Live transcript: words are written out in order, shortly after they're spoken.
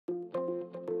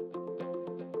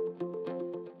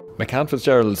McCann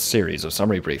FitzGerald's series of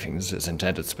summary briefings is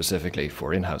intended specifically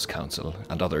for in-house counsel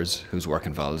and others whose work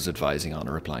involves advising on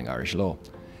or applying Irish law.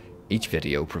 Each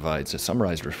video provides a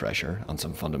summarised refresher on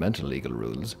some fundamental legal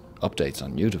rules, updates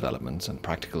on new developments and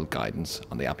practical guidance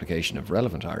on the application of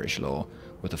relevant Irish law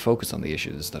with a focus on the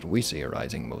issues that we see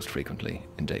arising most frequently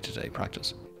in day-to-day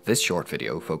practice. This short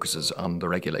video focuses on the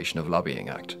Regulation of Lobbying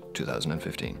Act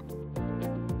 2015.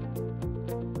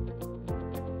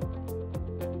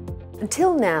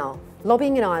 Until now,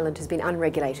 lobbying in Ireland has been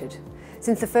unregulated.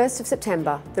 Since the 1st of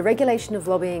September, the Regulation of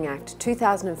Lobbying Act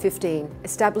 2015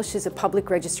 establishes a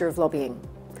public register of lobbying.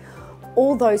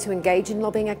 All those who engage in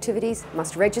lobbying activities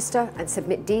must register and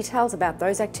submit details about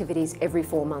those activities every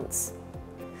 4 months.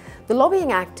 The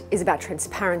Lobbying Act is about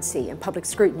transparency and public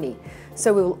scrutiny,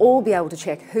 so we will all be able to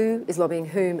check who is lobbying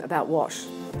whom about what.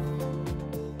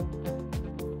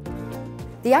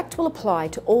 The Act will apply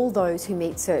to all those who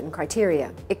meet certain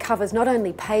criteria. It covers not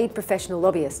only paid professional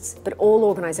lobbyists, but all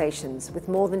organisations with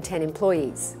more than 10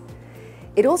 employees.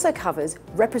 It also covers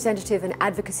representative and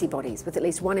advocacy bodies with at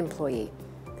least 1 employee.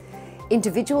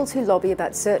 Individuals who lobby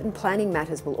about certain planning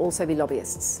matters will also be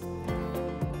lobbyists.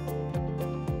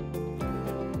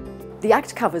 The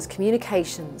Act covers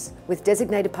communications with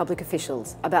designated public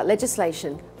officials about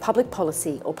legislation, public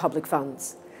policy or public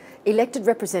funds. Elected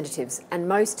representatives and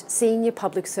most senior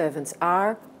public servants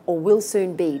are or will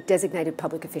soon be designated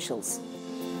public officials.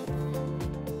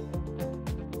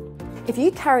 If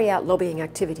you carry out lobbying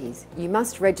activities, you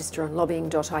must register on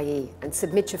lobbying.ie and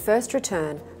submit your first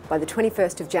return by the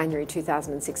 21st of January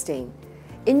 2016.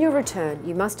 In your return,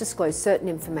 you must disclose certain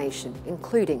information,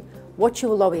 including what you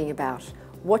were lobbying about,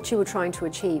 what you were trying to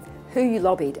achieve, who you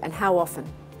lobbied and how often.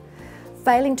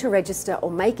 Failing to register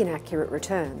or make inaccurate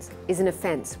returns is an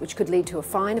offence which could lead to a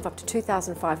fine of up to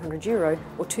 €2,500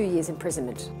 or 2 years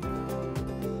imprisonment.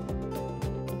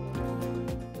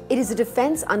 It is a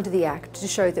defence under the Act to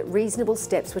show that reasonable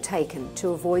steps were taken to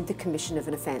avoid the commission of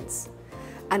an offence.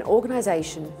 An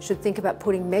organisation should think about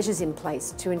putting measures in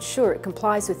place to ensure it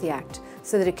complies with the Act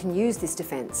so that it can use this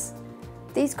defence.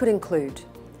 These could include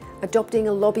adopting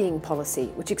a lobbying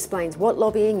policy which explains what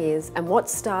lobbying is and what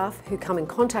staff who come in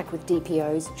contact with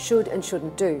DPOs should and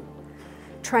shouldn't do,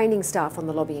 training staff on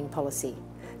the lobbying policy,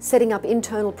 setting up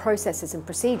internal processes and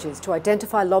procedures to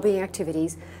identify lobbying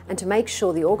activities and to make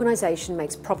sure the organisation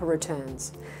makes proper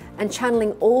returns, and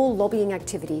channeling all lobbying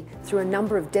activity through a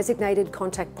number of designated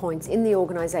contact points in the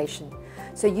organisation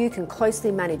so you can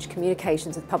closely manage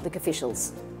communications with public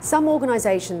officials. Some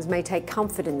organisations may take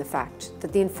comfort in the fact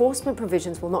that the enforcement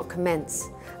provisions will not commence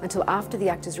until after the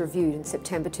Act is reviewed in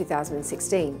September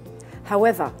 2016.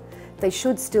 However, they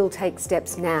should still take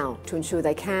steps now to ensure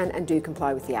they can and do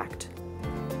comply with the Act.